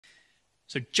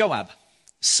So Joab,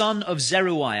 son of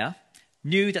Zeruiah,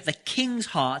 knew that the king's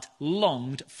heart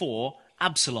longed for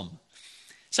Absalom.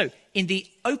 So in the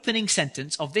opening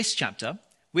sentence of this chapter,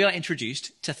 we are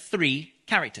introduced to three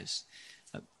characters.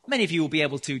 Many of you will be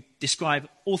able to describe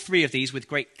all three of these with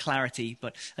great clarity,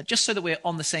 but just so that we're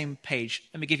on the same page,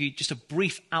 let me give you just a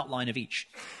brief outline of each.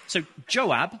 So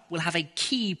Joab will have a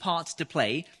key part to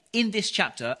play in this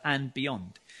chapter and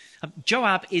beyond.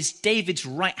 Joab is David's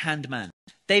right-hand man.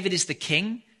 David is the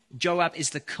king. Joab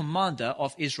is the commander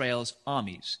of Israel's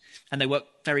armies, and they work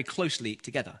very closely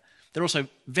together. They're also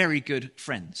very good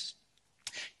friends.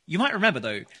 You might remember,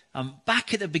 though,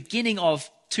 back at the beginning of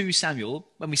 2 Samuel,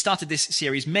 when we started this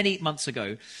series many months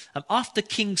ago, after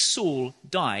King Saul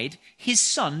died, his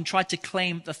son tried to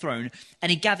claim the throne,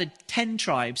 and he gathered 10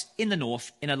 tribes in the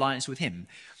north in alliance with him.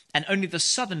 And only the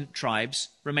southern tribes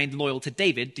remained loyal to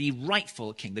David, the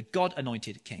rightful king, the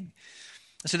God-anointed king.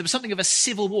 So there was something of a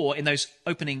civil war in those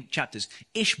opening chapters.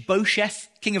 Ishbosheth,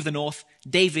 king of the north,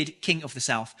 David, king of the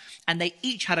south, and they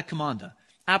each had a commander.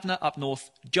 Abner up north,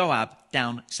 Joab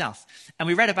down south. And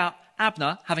we read about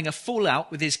Abner having a fallout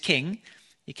with his king.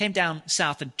 He came down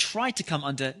south and tried to come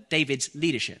under David's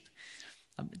leadership.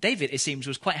 David, it seems,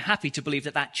 was quite happy to believe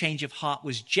that that change of heart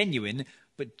was genuine,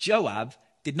 but Joab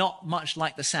did not much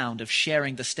like the sound of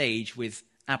sharing the stage with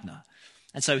Abner.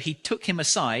 And so he took him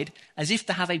aside as if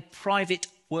to have a private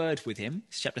word with him,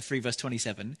 chapter 3, verse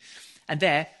 27, and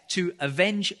there, to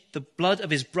avenge the blood of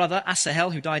his brother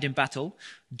Asahel, who died in battle,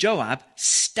 Joab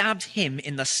stabbed him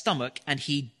in the stomach and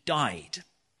he died.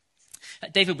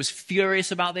 David was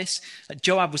furious about this.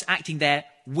 Joab was acting there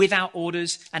without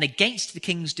orders and against the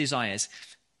king's desires.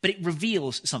 But it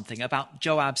reveals something about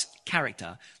Joab's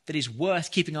character that is worth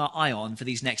keeping our eye on for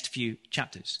these next few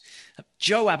chapters.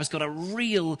 Joab has got a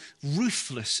real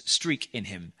ruthless streak in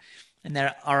him. And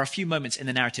there are a few moments in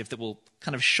the narrative that will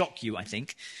kind of shock you, I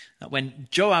think, when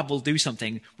Joab will do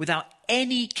something without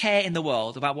any care in the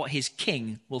world about what his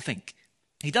king will think.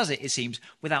 He does it, it seems,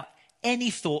 without any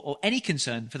thought or any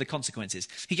concern for the consequences.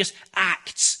 He just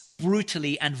acts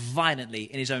brutally and violently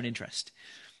in his own interest.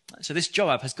 So this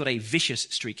Joab has got a vicious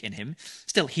streak in him.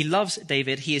 Still, he loves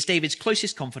David. He is David's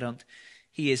closest confidant.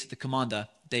 He is the commander.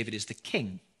 David is the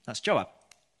king. That's Joab.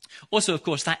 Also, of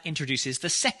course, that introduces the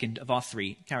second of our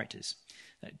three characters.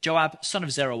 Joab, son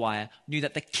of Zeruiah, knew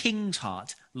that the king's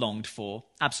heart longed for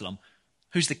Absalom.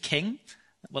 Who's the king?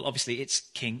 Well, obviously, it's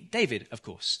King David, of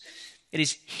course. It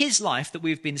is his life that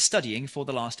we've been studying for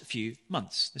the last few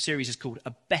months. The series is called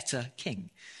A Better King.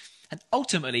 And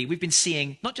ultimately, we've been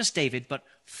seeing not just David, but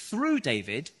through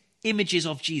David, images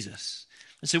of Jesus.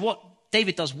 And so what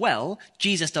David does well,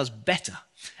 Jesus does better.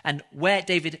 And where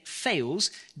David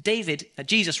fails,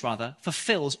 Jesus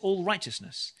fulfills all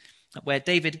righteousness. Where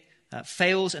David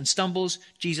fails and stumbles,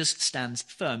 Jesus stands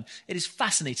firm. It is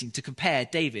fascinating to compare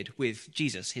David with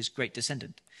Jesus, his great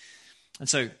descendant. And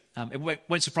so it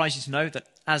won't surprise you to know that,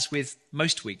 as with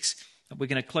most weeks, we're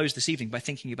going to close this evening by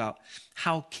thinking about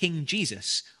how King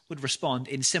Jesus would respond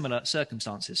in similar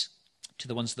circumstances to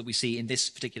the ones that we see in this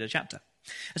particular chapter.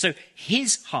 And so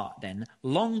his heart then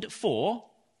longed for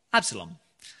Absalom.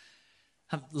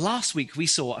 Last week we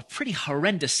saw a pretty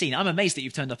horrendous scene. I'm amazed that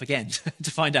you've turned up again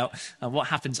to find out what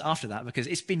happens after that, because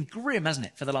it's been grim, hasn't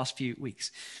it, for the last few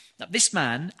weeks. Now, this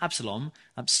man, Absalom,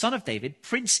 son of David,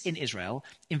 prince in Israel,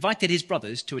 invited his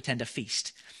brothers to attend a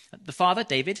feast. The father,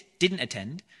 David, didn't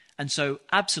attend, and so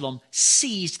Absalom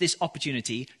seized this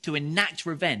opportunity to enact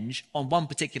revenge on one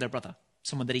particular brother,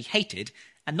 someone that he hated,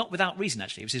 and not without reason,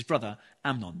 actually. It was his brother,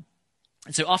 Amnon.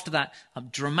 And so after that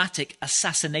dramatic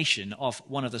assassination of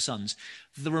one of the sons,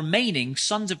 the remaining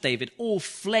sons of David all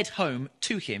fled home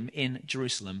to him in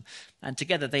Jerusalem. And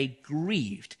together they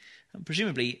grieved, and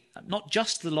presumably not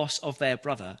just the loss of their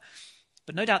brother,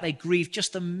 but no doubt they grieved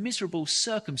just the miserable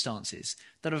circumstances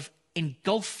that have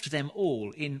engulfed them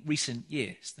all in recent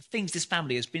years. The things this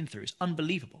family has been through is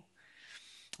unbelievable.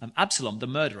 Absalom, the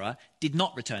murderer, did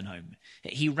not return home.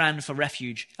 He ran for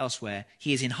refuge elsewhere.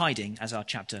 He is in hiding as our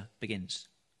chapter begins.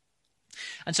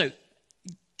 And so,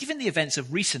 given the events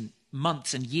of recent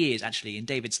months and years, actually, in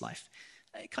David's life,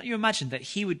 can't you imagine that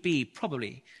he would be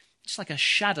probably just like a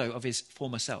shadow of his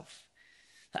former self?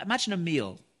 Imagine a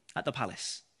meal at the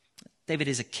palace. David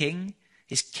is a king.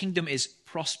 His kingdom is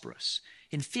prosperous.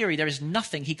 In theory, there is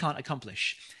nothing he can't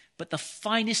accomplish. But the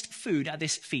finest food at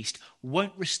this feast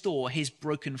won't restore his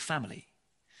broken family.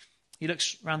 He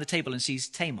looks around the table and sees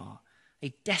Tamar,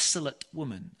 a desolate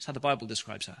woman. That's how the Bible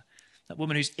describes her. That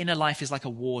woman whose inner life is like a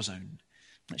war zone.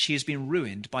 She has been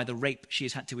ruined by the rape she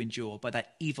has had to endure by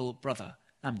that evil brother,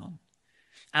 Amnon.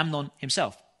 Amnon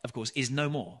himself, of course, is no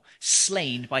more,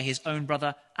 slain by his own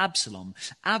brother Absalom.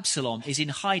 Absalom is in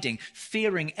hiding,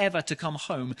 fearing ever to come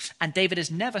home, and David has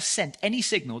never sent any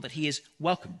signal that he is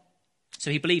welcome.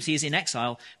 So he believes he is in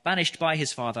exile, banished by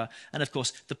his father, and of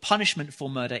course, the punishment for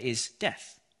murder is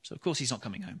death. So of course he's not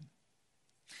coming home.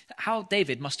 How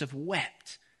David must have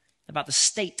wept about the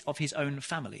state of his own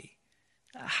family.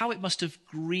 How it must have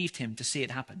grieved him to see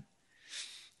it happen.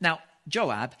 Now,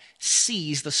 Joab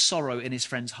sees the sorrow in his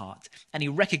friend's heart, and he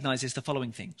recognizes the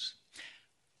following things.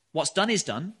 What's done is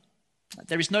done.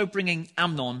 There is no bringing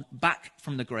Amnon back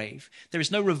from the grave. There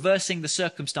is no reversing the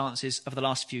circumstances of the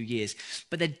last few years.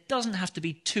 But there doesn't have to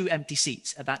be 2 empty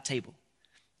seats at that table.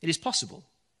 It is possible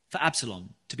for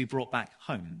Absalom to be brought back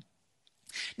home.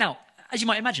 Now, as you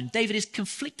might imagine, David is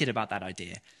conflicted about that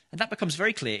idea, and that becomes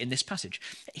very clear in this passage.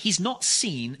 He's not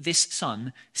seen this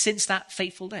son since that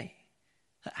fateful day.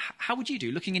 How would you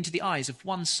do, looking into the eyes of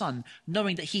one son,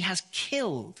 knowing that he has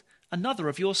killed another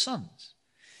of your sons?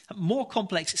 More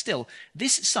complex still,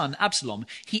 this son, Absalom,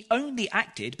 he only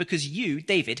acted because you,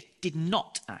 David, did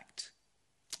not act.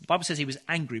 The Bible says he was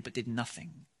angry but did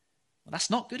nothing. Well, that's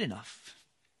not good enough.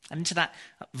 And into that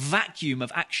vacuum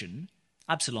of action,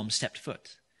 Absalom stepped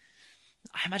foot.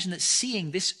 I imagine that seeing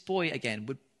this boy again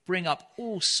would bring up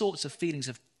all sorts of feelings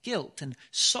of guilt and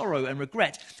sorrow and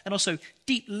regret, and also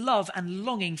deep love and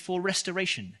longing for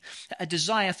restoration, a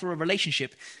desire for a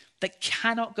relationship that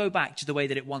cannot go back to the way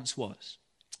that it once was.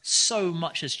 So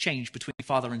much has changed between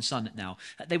father and son now.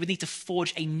 They would need to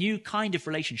forge a new kind of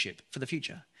relationship for the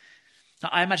future. Now,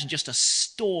 I imagine just a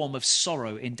storm of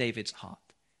sorrow in David's heart.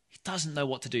 He doesn't know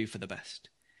what to do for the best.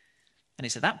 And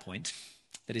it's at that point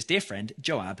that his dear friend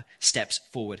Joab steps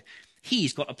forward.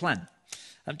 He's got a plan.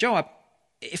 Joab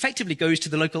effectively goes to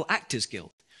the local Actors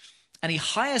Guild, and he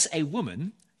hires a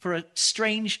woman for a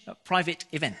strange private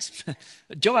event.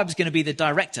 Joab's going to be the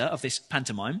director of this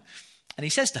pantomime, and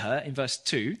he says to her in verse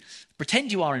 2,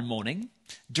 pretend you are in mourning,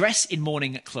 dress in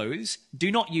mourning clothes,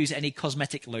 do not use any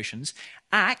cosmetic lotions,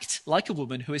 act like a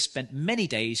woman who has spent many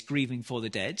days grieving for the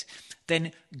dead,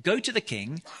 then go to the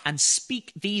king and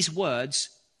speak these words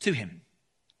to him.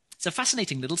 It's a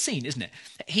fascinating little scene, isn't it?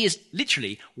 He is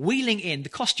literally wheeling in the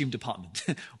costume department.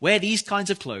 Wear these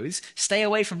kinds of clothes, stay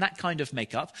away from that kind of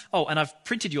makeup. Oh, and I've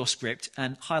printed your script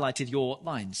and highlighted your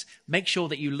lines. Make sure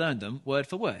that you learn them word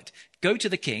for word. Go to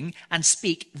the king and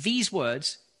speak these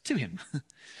words to him.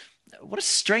 What a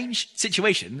strange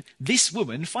situation this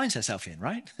woman finds herself in,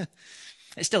 right?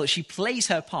 Still, she plays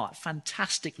her part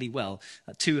fantastically well,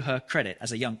 to her credit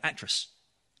as a young actress.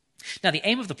 Now, the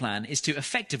aim of the plan is to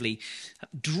effectively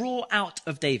draw out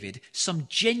of David some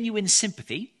genuine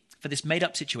sympathy for this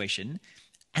made-up situation,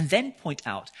 and then point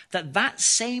out that that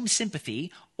same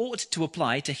sympathy ought to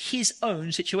apply to his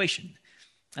own situation.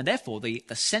 And therefore, the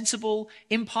sensible,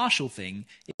 impartial thing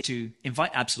is to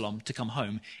invite Absalom to come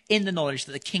home in the knowledge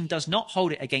that the king does not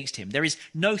hold it against him. There is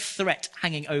no threat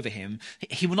hanging over him.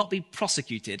 He will not be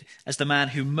prosecuted as the man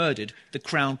who murdered the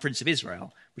crown prince of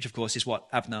Israel, which of course is what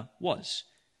Abner was.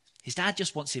 His dad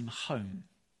just wants him home.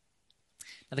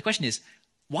 Now the question is,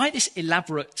 why this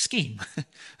elaborate scheme?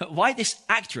 Why this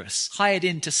actress hired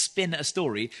in to spin a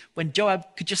story when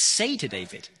Joab could just say to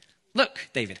David, look,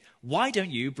 David, why don't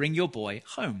you bring your boy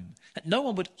home? That no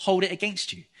one would hold it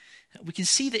against you. We can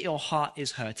see that your heart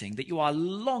is hurting, that you are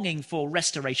longing for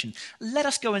restoration. Let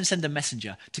us go and send a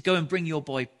messenger to go and bring your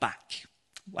boy back.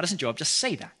 Why doesn't Joab just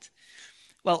say that?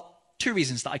 Well, 2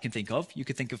 reasons that I can think of. You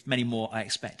could think of many more, I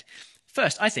expect.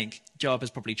 First, I think Joab has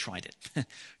probably tried it.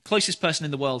 Closest person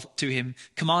in the world to him,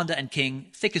 commander and king,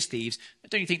 thick as thieves.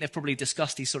 Don't you think they've probably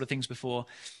discussed these sort of things before?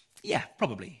 Yeah,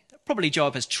 probably. Probably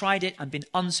Joab has tried it and been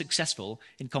unsuccessful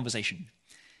in conversation.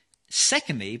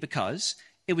 Secondly, because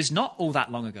it was not all that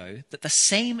long ago that the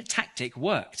same tactic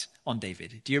worked on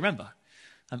David. Do you remember?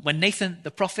 When Nathan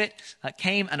the prophet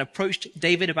came and approached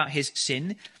David about his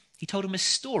sin, he told him a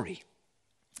story.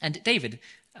 And David,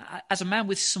 as a man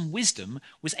with some wisdom,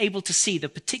 was able to see the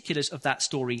particulars of that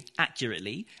story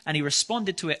accurately, and he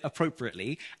responded to it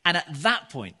appropriately. And at that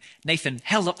point, Nathan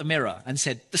held up the mirror and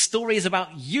said, the story is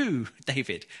about you,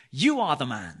 David. You are the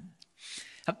man.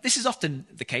 This is often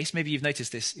the case. Maybe you've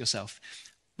noticed this yourself.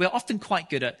 We're often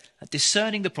quite good at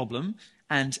discerning the problem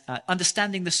and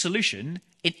understanding the solution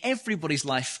in everybody's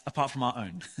life apart from our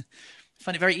own. I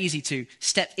find it very easy to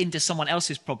step into someone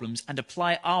else's problems and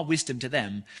apply our wisdom to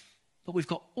them. But we've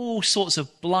got all sorts of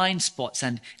blind spots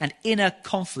and inner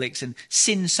conflicts and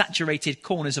sin-saturated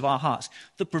corners of our hearts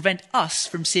that prevent us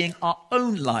from seeing our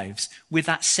own lives with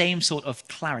that same sort of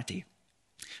clarity.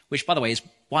 Which, by the way, is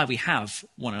why we have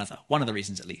one another, one of the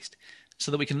reasons at least, so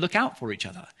that we can look out for each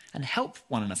other and help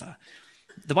one another.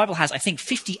 The Bible has, I think,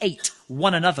 58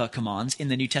 one another commands in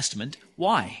the New Testament.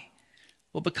 Why?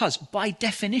 Well, because by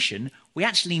definition, we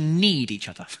actually need each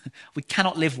other. We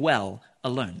cannot live well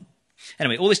alone.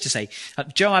 Anyway, all this to say,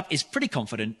 Joab is pretty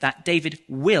confident that David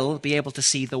will be able to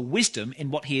see the wisdom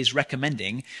in what he is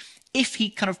recommending if he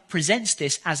kind of presents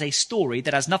this as a story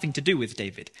that has nothing to do with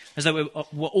David, as though it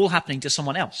were all happening to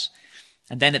someone else.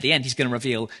 And then at the end, he's going to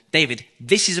reveal, David,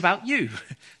 this is about you.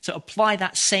 So apply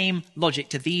that same logic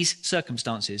to these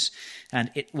circumstances,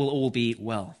 and it will all be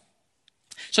well.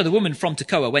 So the woman from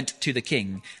Tekoa went to the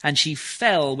king, and she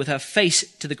fell with her face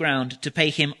to the ground to pay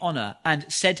him honor, and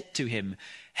said to him,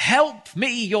 "Help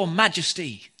me, your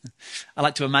majesty." I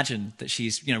like to imagine that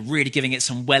she's, really giving it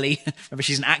some welly. Remember,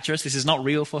 she's an actress. This is not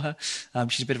real for her.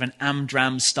 She's a bit of an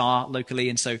Amdram star locally,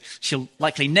 and so she'll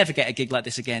likely never get a gig like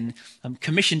this again.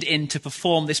 Commissioned in to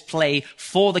perform this play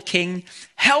for the king.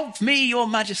 "Help me, your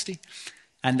majesty."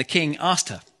 And the king asked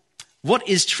her, "What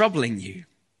is troubling you?"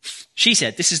 She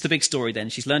said, this is the big story then.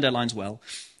 She's learned her lines well.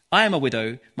 "I am a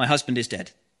widow. My husband is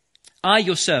dead. I,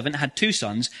 your servant, had 2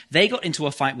 sons. They got into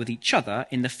a fight with each other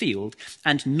in the field,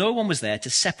 and no one was there to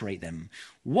separate them.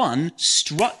 One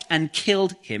struck and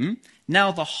killed him.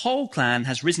 Now the whole clan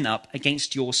has risen up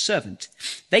against your servant.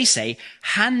 They say,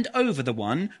 'Hand over the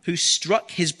one who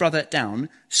struck his brother down,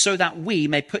 so that we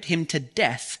may put him to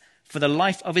death for the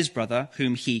life of his brother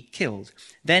whom he killed.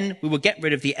 Then we will get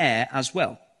rid of the heir as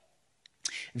well.'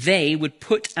 They would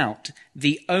put out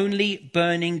the only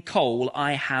burning coal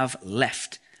I have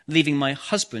left, leaving my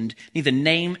husband neither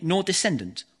name nor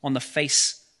descendant on the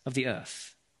face of the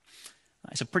earth."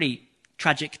 It's a pretty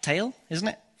tragic tale, isn't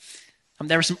it?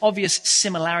 There are some obvious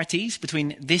similarities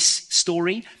between this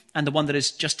story and the one that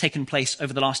has just taken place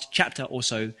over the last chapter or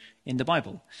so in the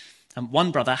Bible.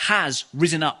 One brother has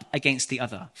risen up against the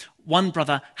other. One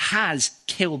brother has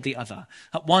killed the other.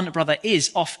 One brother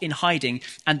is off in hiding,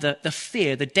 and the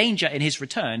fear, the danger in his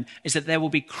return is that there will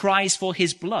be cries for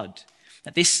his blood.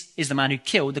 That this is the man who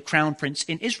killed the crown prince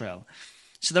in Israel.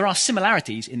 So there are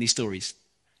similarities in these stories.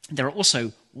 There are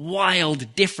also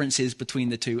wild differences between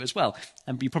the two as well.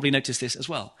 And you probably noticed this as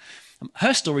well.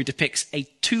 Her story depicts a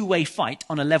 2-way fight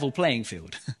on a level playing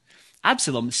field.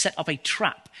 Absalom set up a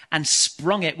trap and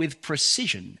sprung it with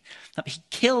precision. He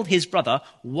killed his brother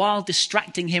while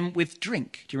distracting him with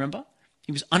drink. Do you remember?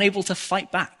 He was unable to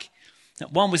fight back.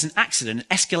 One was an accident,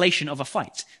 an escalation of a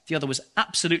fight. The other was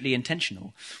absolutely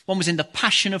intentional. One was in the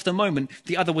passion of the moment.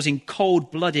 The other was in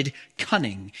cold-blooded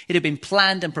cunning. It had been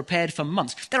planned and prepared for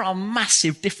months. There are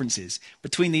massive differences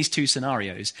between these two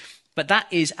scenarios. But that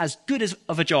is as good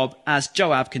of a job as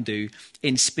Joab can do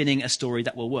in spinning a story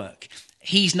that will work.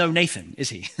 He's no Nathan, is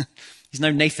he? He's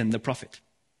no Nathan the prophet.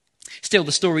 Still,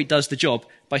 the story does the job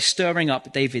by stirring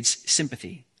up David's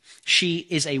sympathy. She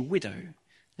is a widow.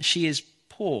 She is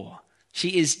poor.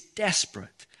 She is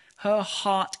desperate. Her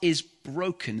heart is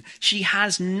broken. She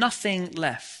has nothing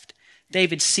left.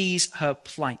 David sees her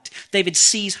plight. David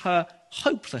sees her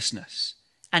hopelessness,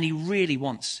 and he really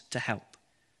wants to help.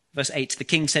 Verse 8, the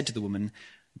king said to the woman,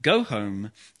 "Go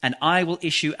home, and I will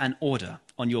issue an order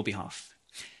on your behalf."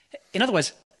 In other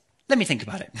words, let me think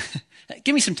about it.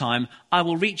 Give me some time. I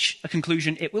will reach a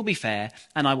conclusion. It will be fair,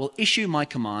 and I will issue my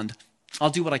command. I'll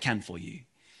do what I can for you.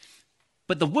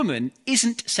 But the woman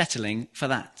isn't settling for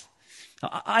that.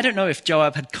 I don't know if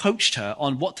Joab had coached her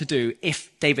on what to do if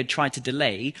David tried to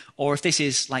delay, or if this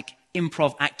is like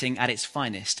improv acting at its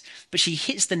finest. But she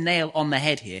hits the nail on the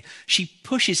head here. She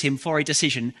pushes him for a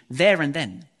decision there and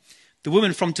then. The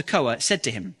woman from Tekoa said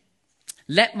to him,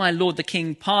 "Let my lord the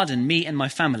king pardon me and my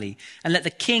family, and let the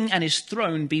king and his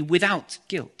throne be without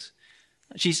guilt."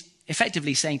 She's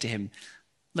effectively saying to him,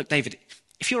 "Look, David,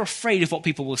 if you're afraid of what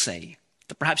people will say,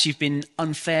 that perhaps you've been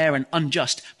unfair and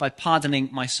unjust by pardoning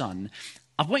my son,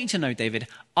 I want you to know, David,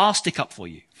 I'll stick up for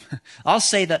you. I'll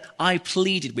say that I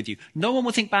pleaded with you. No one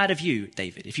will think bad of you,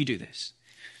 David, if you do this."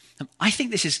 I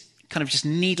think this is kind of just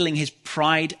needling his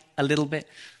pride a little bit.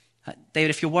 David,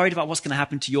 if you're worried about what's going to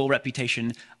happen to your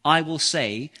reputation, I will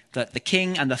say that the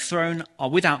king and the throne are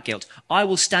without guilt. I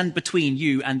will stand between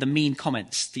you and the mean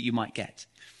comments that you might get.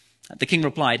 The king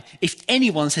replied, "If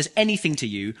anyone says anything to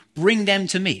you, bring them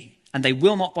to me, and they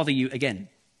will not bother you again."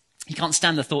 He can't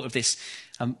stand the thought of this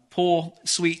poor,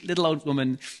 sweet, little old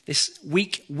woman, this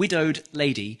weak, widowed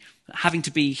lady, having to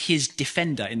be his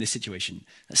defender in this situation,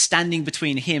 standing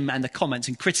between him and the comments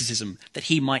and criticism that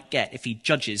he might get if he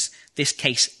judges this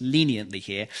case leniently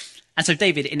here. And so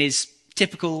David, in his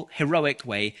typical heroic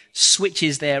way,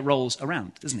 switches their roles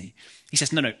around, doesn't he? He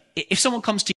says, no, if someone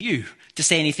comes to you to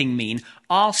say anything mean,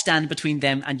 I'll stand between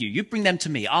them and you. You bring them to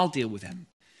me, I'll deal with them.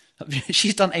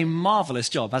 She's done a marvelous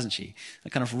job, hasn't she?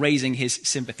 At kind of raising his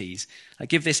sympathies.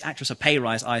 Give this actress a pay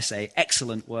rise, I say.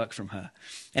 Excellent work from her.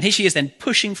 And here she is then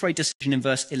pushing for a decision in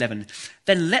verse 11.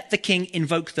 Then let the king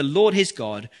invoke the Lord his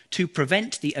God to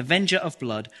prevent the avenger of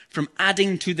blood from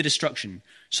adding to the destruction,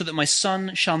 so that my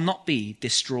son shall not be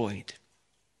destroyed.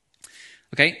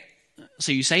 Okay,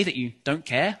 so you say that you don't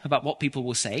care about what people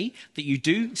will say, that you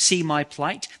do see my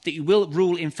plight, that you will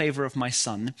rule in favor of my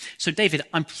son. So David,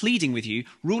 I'm pleading with you,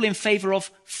 rule in favor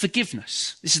of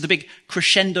forgiveness. This is the big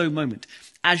crescendo moment.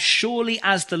 As surely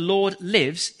as the Lord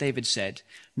lives, David said,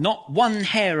 not one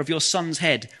hair of your son's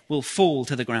head will fall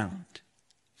to the ground.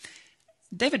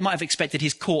 David might have expected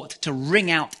his court to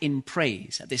ring out in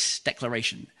praise at this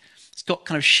declaration. It's got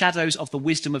kind of shadows of the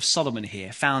wisdom of Solomon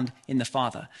here, found in the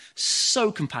father.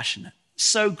 So compassionate,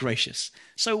 so gracious,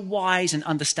 so wise and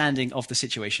understanding of the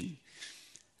situation.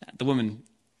 The woman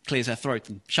clears her throat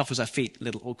and shuffles her feet a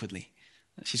little awkwardly.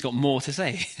 She's got more to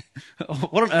say.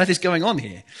 What on earth is going on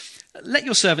here? Let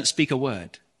your servant speak a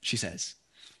word, she says.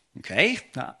 Okay,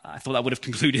 I thought that would have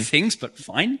concluded things, but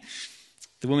fine.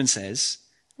 The woman says,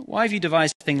 why have you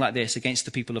devised a thing like this against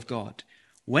the people of God?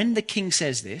 When the king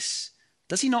says this,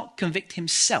 does he not convict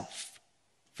himself?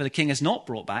 For the king has not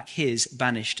brought back his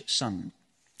banished son.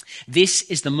 This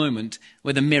is the moment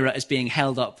where the mirror is being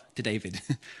held up to David.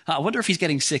 I wonder if he's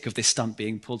getting sick of this stunt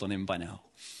being pulled on him by now.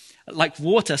 Like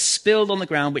water spilled on the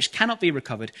ground which cannot be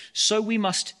recovered, so we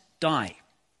must die.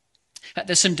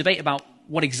 There's some debate about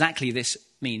what exactly this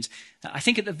means. I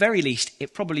think at the very least,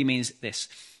 it probably means this.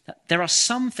 That there are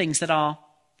some things that are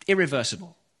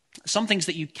irreversible. Some things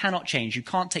that you cannot change, you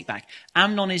can't take back.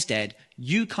 Amnon is dead.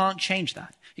 You can't change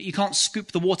that. You can't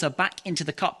scoop the water back into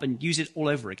the cup and use it all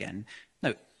over again.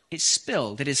 No, it's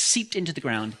spilled. It has seeped into the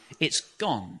ground. It's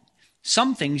gone.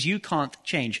 Some things you can't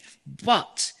change.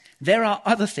 But there are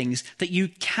other things that you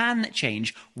can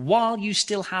change while you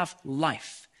still have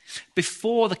life.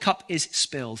 Before the cup is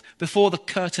spilled, before the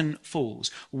curtain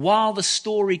falls, while the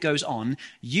story goes on,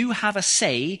 you have a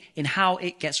say in how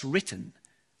it gets written.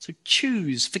 So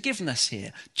choose forgiveness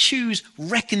here. Choose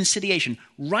reconciliation.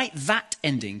 Write that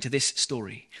ending to this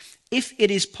story. If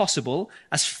it is possible,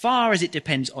 as far as it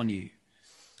depends on you,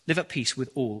 live at peace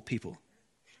with all people.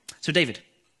 So David,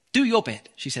 do your bit,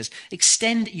 she says.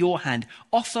 Extend your hand.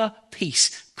 Offer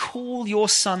peace. Call your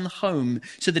son home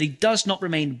so that he does not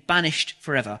remain banished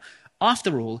forever.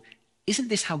 After all, isn't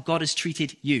this how God has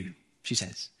treated you? She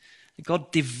says.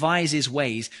 God devises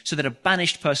ways so that a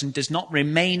banished person does not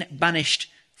remain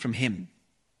banished from him.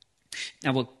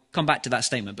 Now we'll come back to that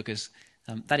statement because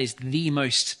that is the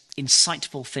most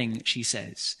insightful thing she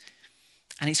says.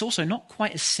 And it's also not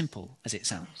quite as simple as it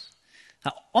sounds.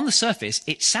 Now, on the surface,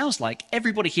 it sounds like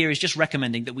everybody here is just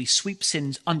recommending that we sweep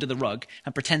sins under the rug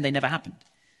and pretend they never happened.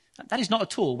 That is not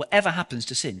at all whatever happens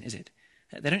to sin, is it?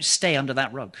 They don't stay under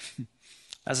that rug.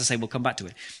 As I say, we'll come back to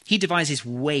it. He devises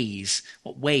ways.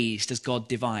 What ways does God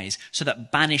devise so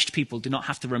that banished people do not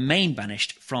have to remain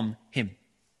banished from him?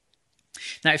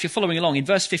 Now, if you're following along, in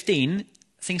verse 15,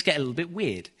 things get a little bit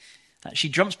weird. She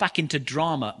jumps back into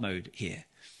drama mode here.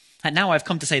 And now I've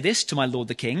come to say this to my lord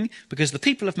the king, because the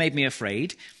people have made me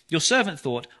afraid. Your servant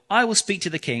thought, I will speak to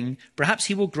the king. Perhaps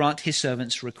he will grant his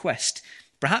servant's request.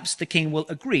 Perhaps the king will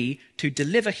agree to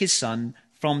deliver his son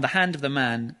from the hand of the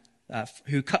man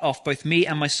who cut off both me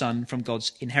and my son from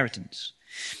God's inheritance.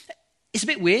 It's a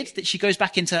bit weird that she goes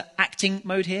back into acting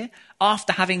mode here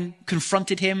after having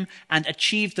confronted him and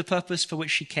achieved the purpose for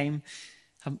which she came.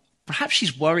 Perhaps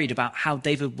she's worried about how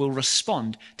David will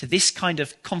respond to this kind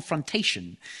of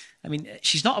confrontation. I mean,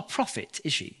 she's not a prophet,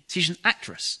 is she? She's an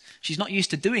actress. She's not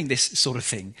used to doing this sort of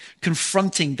thing,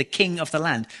 confronting the king of the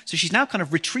land. So she's now kind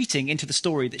of retreating into the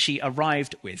story that she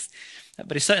arrived with.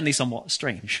 But it's certainly somewhat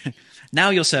strange. Now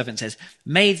your servant says,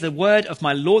 may the word of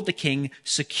my lord the king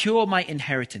secure my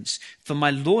inheritance. For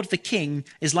my lord the king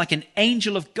is like an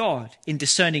angel of God in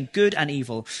discerning good and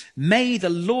evil. May the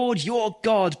Lord your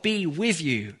God be with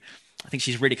you. I think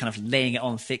she's really kind of laying it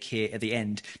on thick here at the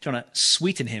end, trying to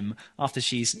sweeten him after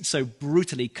she's so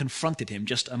brutally confronted him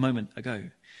just a moment ago.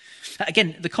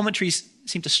 Again, the commentaries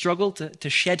seem to struggle to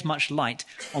shed much light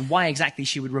on why exactly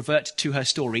she would revert to her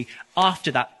story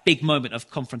after that big moment of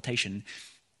confrontation.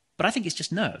 But I think it's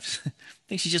just nerves. I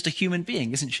think she's just a human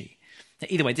being, isn't she?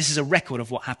 Either way, this is a record of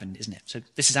what happened, isn't it? So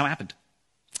this is how it happened.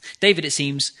 David, it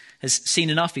seems, has seen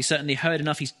enough. He's certainly heard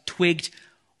enough. He's twigged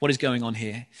what is going on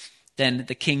here. Then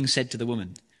the king said to the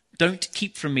woman, don't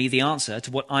keep from me the answer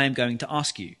to what I am going to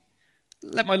ask you.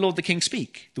 Let my lord the king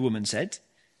speak, the woman said.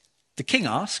 The king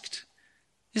asked,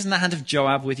 isn't the hand of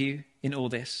Joab with you in all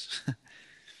this?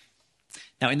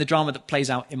 Now, in the drama that plays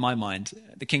out in my mind,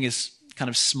 the king is kind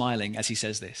of smiling as he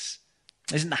says this?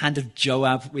 Isn't the hand of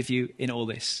Joab with you in all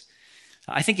this?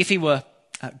 I think if he were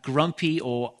grumpy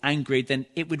or angry, then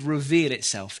it would reveal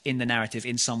itself in the narrative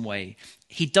in some way.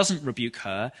 He doesn't rebuke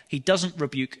her. He doesn't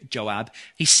rebuke Joab.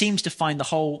 He seems to find the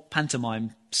whole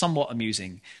pantomime somewhat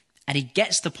amusing. And he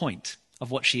gets the point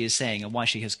of what she is saying and why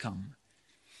she has come.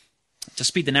 To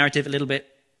speed the narrative a little bit,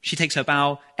 she takes her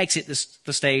bow, exits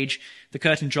the stage, the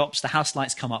curtain drops, the house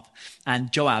lights come up,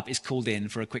 and Joab is called in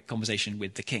for a quick conversation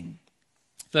with the king.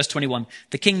 Verse 21,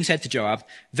 the king said to Joab,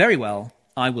 "Very well,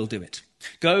 I will do it.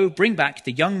 Go, bring back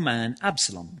the young man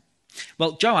Absalom."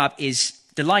 Well, Joab is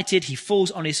delighted. He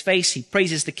falls on his face. He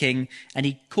praises the king, and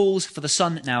he calls for the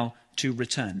son now to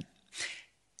return.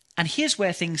 And here's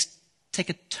where things take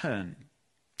a turn.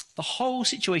 The whole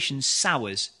situation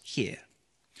sours here.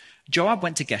 Joab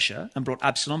went to Geshur and brought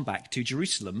Absalom back to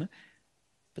Jerusalem,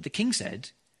 but the king said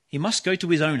he must go to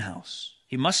his own house.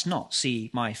 He must not see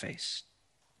my face.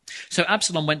 So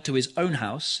Absalom went to his own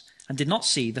house and did not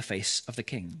see the face of the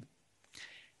king.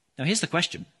 Now here's the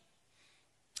question.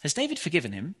 Has David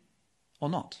forgiven him or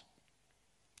not?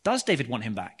 Does David want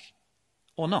him back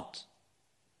or not?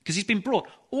 Because he's been brought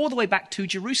all the way back to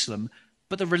Jerusalem,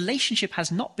 but the relationship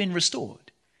has not been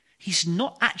restored. He's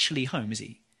not actually home, is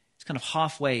he? It's kind of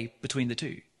halfway between the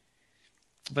two.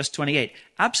 Verse 28,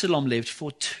 Absalom lived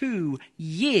for 2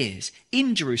 years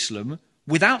in Jerusalem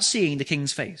without seeing the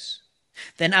king's face.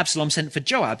 Then Absalom sent for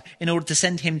Joab in order to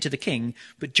send him to the king,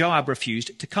 but Joab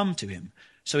refused to come to him.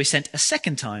 So he sent a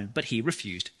second time, but he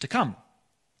refused to come.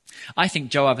 I think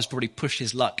Joab has probably pushed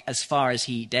his luck as far as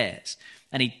he dares,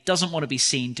 and he doesn't want to be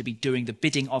seen to be doing the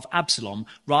bidding of Absalom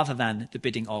rather than the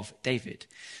bidding of David.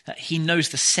 He knows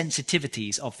the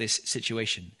sensitivities of this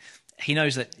situation. He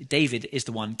knows that David is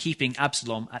the one keeping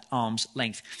Absalom at arm's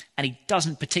length, and he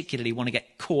doesn't particularly want to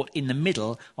get caught in the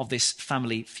middle of this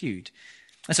family feud.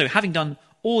 And so, having done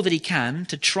all that he can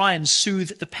to try and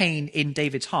soothe the pain in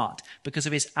David's heart because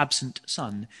of his absent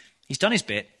son, he's done his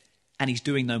bit, and he's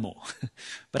doing no more.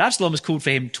 But Absalom has called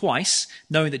for him twice,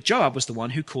 knowing that Joab was the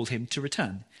one who called him to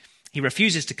return. He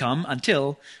refuses to come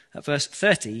until, at verse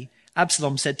 30,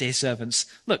 Absalom said to his servants,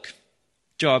 "Look,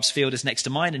 Joab's field is next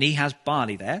to mine, and he has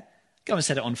barley there. Go and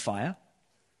set it on fire."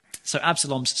 So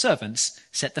Absalom's servants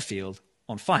set the field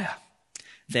on fire.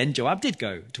 Then Joab did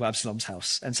go to Absalom's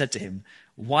house and said to him,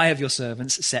 "Why have your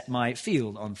servants set my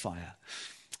field on fire?"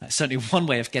 That's certainly one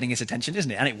way of getting his attention, isn't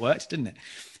it? And it worked, didn't it?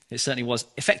 It certainly was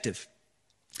effective.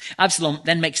 Absalom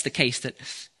then makes the case that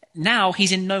now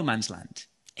he's in no man's land.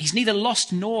 He's neither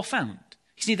lost nor found.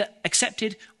 He's neither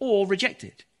accepted or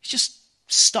rejected. He's just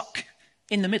stuck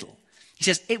in the middle. He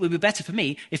says, it would be better for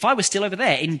me if I was still over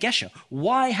there in Geshur.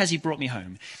 Why has he brought me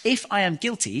home? If I am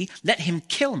guilty, let him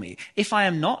kill me. If I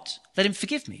am not, let him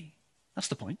forgive me. That's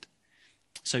the point.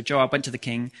 So Joab went to the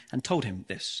king and told him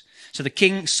this. So the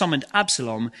king summoned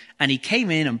Absalom, and he came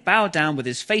in and bowed down with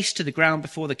his face to the ground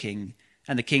before the king,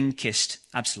 and the king kissed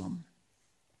Absalom.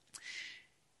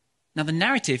 Now the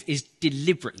narrative is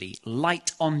deliberately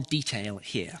light on detail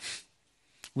here.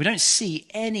 We don't see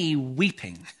any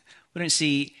weeping. We don't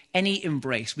see any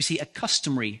embrace. We see a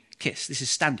customary kiss. This is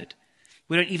standard.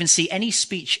 We don't even see any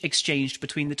speech exchanged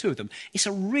between the two of them. It's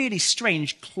a really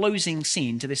strange closing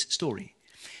scene to this story.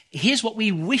 Here's what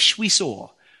we wish we saw.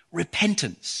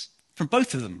 Repentance from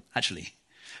both of them, actually.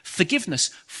 Forgiveness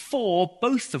for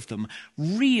both of them.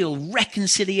 Real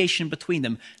reconciliation between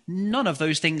them. None of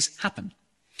those things happen.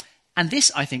 And this,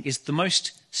 I think, is the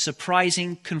most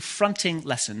surprising, confronting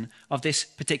lesson of this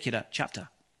particular chapter.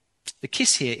 The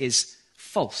kiss here is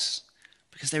false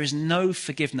because there is no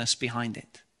forgiveness behind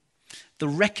it. The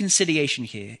reconciliation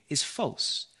here is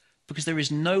false because there is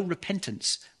no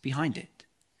repentance behind it.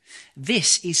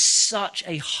 This is such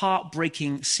a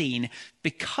heartbreaking scene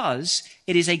because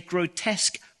it is a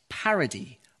grotesque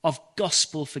parody of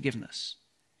gospel forgiveness.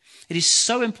 It is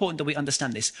so important that we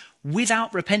understand this.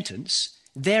 Without repentance,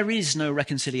 there is no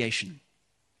reconciliation.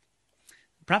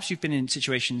 Perhaps you've been in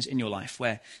situations in your life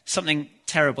where something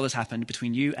terrible has happened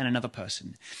between you and another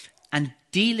person, and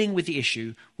dealing with the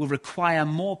issue will require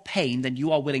more pain than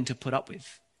you are willing to put up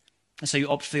with. And so you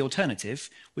opt for the alternative,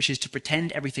 which is to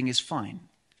pretend everything is fine.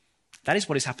 That is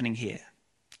what is happening here.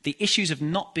 The issues have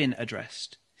not been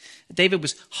addressed. David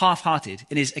was half-hearted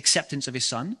in his acceptance of his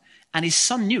son, and his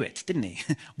son knew it, didn't he?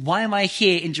 Why am I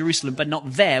here in Jerusalem but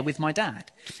not there with my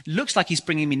dad? It looks like he's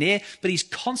bringing me near, but he's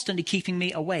constantly keeping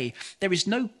me away. There is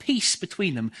no peace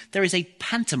between them. There is a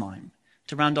pantomime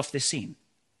to round off this scene,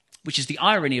 which is the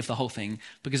irony of the whole thing,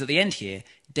 because at the end here,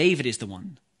 David is the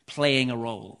one playing a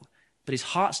role, but his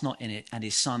heart's not in it, and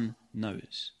his son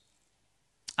knows.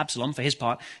 Absalom, for his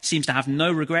part, seems to have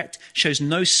no regret, shows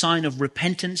no sign of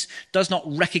repentance, does not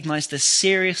recognize the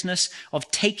seriousness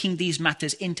of taking these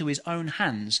matters into his own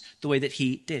hands the way that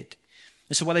he did.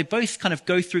 And so while they both kind of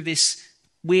go through this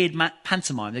weird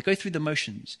pantomime, they go through the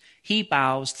motions. He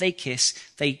bows, they kiss,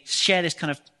 they share this kind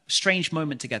of strange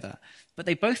moment together. But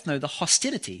they both know the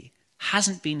hostility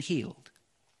hasn't been healed.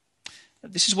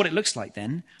 This is what it looks like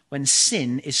then when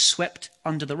sin is swept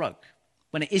under the rug,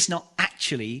 when it is not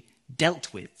actually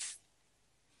dealt with.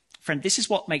 Friend, this is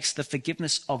what makes the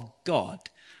forgiveness of God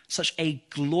such a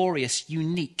glorious,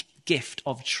 unique gift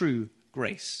of true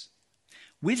grace.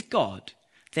 With God,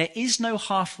 there is no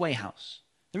halfway house.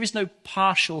 There is no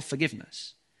partial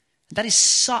forgiveness. That is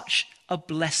such a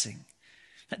blessing.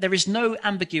 There is no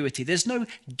ambiguity. There's no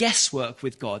guesswork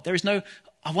with God. There is no,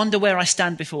 I wonder where I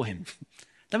stand before him.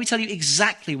 Let me tell you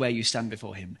exactly where you stand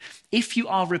before him. If you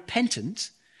are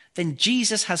repentant, then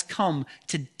Jesus has come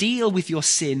to deal with your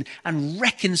sin and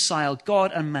reconcile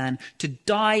God and man, to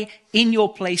die in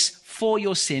your place for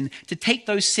your sin, to take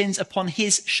those sins upon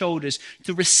his shoulders,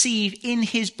 to receive in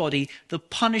his body the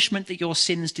punishment that your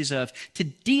sins deserve, to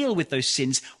deal with those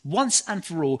sins once and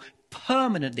for all,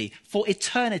 permanently, for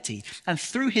eternity, and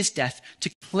through his death to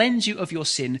cleanse you of your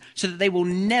sin so that they will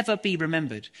never be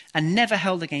remembered and never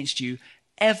held against you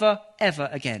ever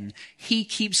again. He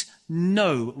keeps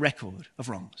no record of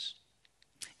wrongs.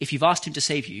 If you've asked him to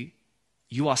save you,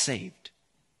 you are saved.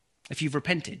 If you've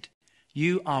repented,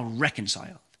 you are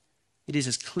reconciled. It is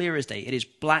as clear as day. It is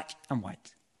black and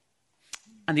white.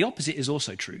 And the opposite is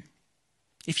also true.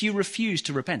 If you refuse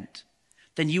to repent,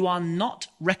 then you are not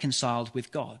reconciled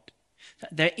with God.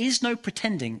 There is no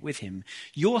pretending with him.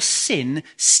 Your sin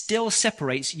still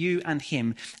separates you and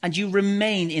him, and you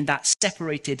remain in that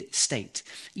separated state.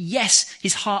 Yes,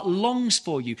 his heart longs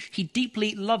for you. He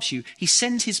deeply loves you. He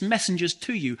sends his messengers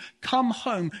to you. Come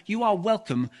home. You are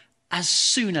welcome as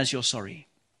soon as you're sorry.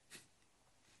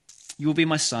 You will be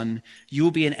my son. You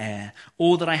will be an heir.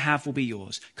 All that I have will be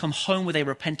yours. Come home with a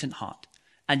repentant heart,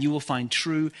 and you will find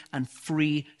true and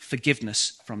free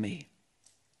forgiveness from me.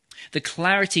 The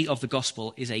clarity of the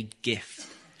gospel is a gift,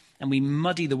 and we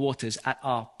muddy the waters at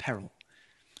our peril.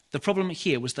 The problem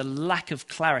here was the lack of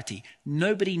clarity.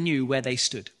 Nobody knew where they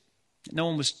stood. No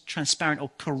one was transparent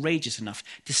or courageous enough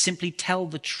to simply tell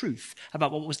the truth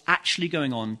about what was actually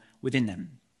going on within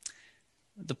them.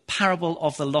 The parable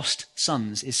of the lost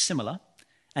sons is similar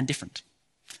and different.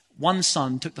 One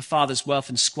son took the father's wealth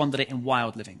and squandered it in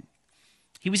wild living.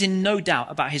 He was in no doubt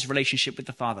about his relationship with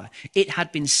the Father. It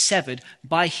had been severed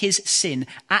by his sin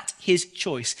at his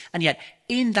choice. And yet,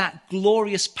 in that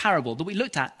glorious parable that we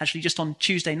looked at actually just on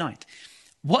Tuesday night,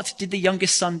 what did the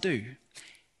youngest son do?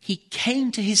 He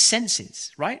came to his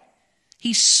senses, right?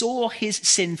 He saw his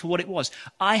sin for what it was.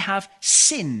 I have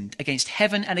sinned against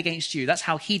heaven and against you. That's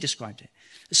how he described it.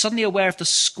 Suddenly aware of the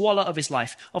squalor of his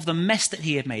life, of the mess that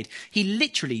he had made, he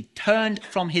literally turned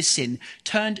from his sin,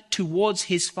 turned towards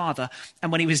his father,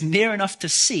 and when he was near enough to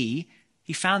see,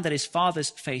 he found that his father's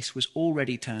face was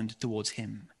already turned towards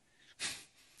him.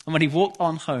 And when he walked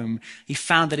on home, he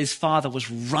found that his father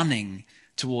was running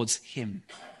towards him.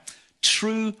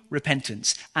 True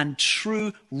repentance and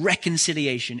true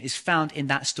reconciliation is found in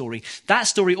that story. That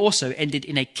story also ended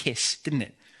in a kiss, didn't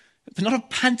it? But not a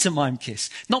pantomime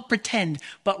kiss, not pretend,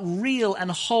 but real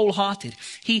and wholehearted.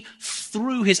 He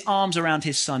threw his arms around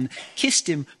his son, kissed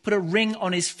him, put a ring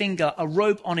on his finger, a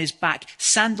robe on his back,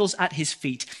 sandals at his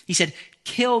feet. He said,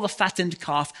 "Kill the fattened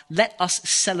calf. Let us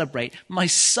celebrate. My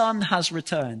son has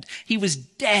returned. He was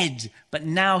dead, but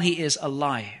now he is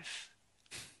alive."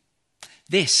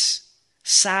 This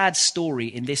sad story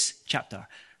in this chapter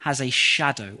has a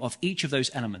shadow of each of those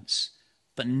elements,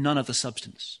 but none of the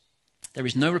substance. There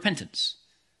is no repentance,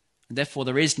 and therefore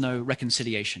there is no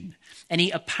reconciliation. Any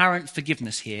apparent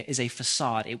forgiveness here is a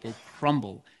facade. It will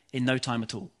crumble in no time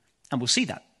at all. And we'll see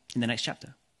that in the next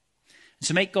chapter. And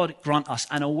so may God grant us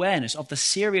an awareness of the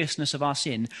seriousness of our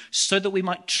sin so that we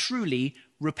might truly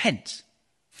repent.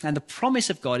 And the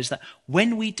promise of God is that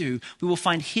when we do, we will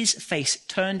find his face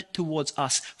turned towards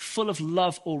us, full of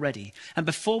love already. And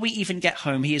before we even get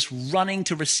home, he is running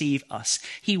to receive us.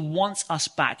 He wants us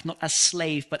back, not as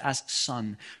slave, but as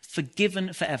son,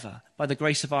 forgiven forever by the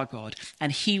grace of our God.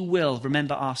 And he will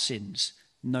remember our sins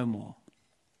no more.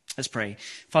 Let's pray.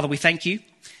 Father, we thank you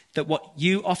that what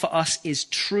you offer us is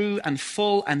true and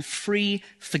full and free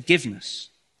forgiveness.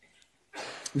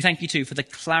 We thank you too for the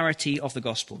clarity of the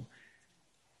gospel,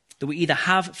 that we either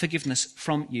have forgiveness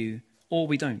from you or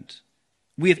we don't.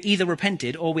 We have either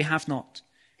repented or we have not.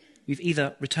 We've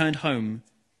either returned home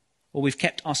or we've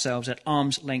kept ourselves at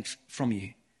arm's length from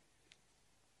you.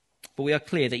 But we are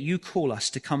clear that you call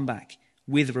us to come back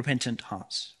with repentant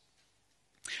hearts.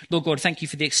 Lord God, thank you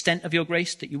for the extent of your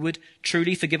grace, that you would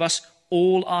truly forgive us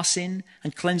all our sin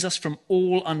and cleanse us from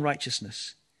all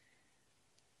unrighteousness.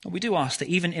 And we do ask that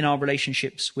even in our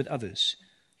relationships with others,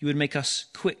 you would make us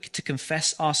quick to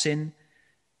confess our sin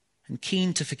and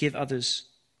keen to forgive others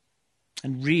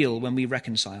and real when we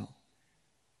reconcile,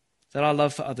 that our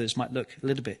love for others might look a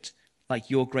little bit like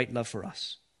your great love for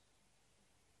us.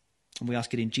 And we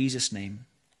ask it in Jesus' name.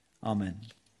 Amen.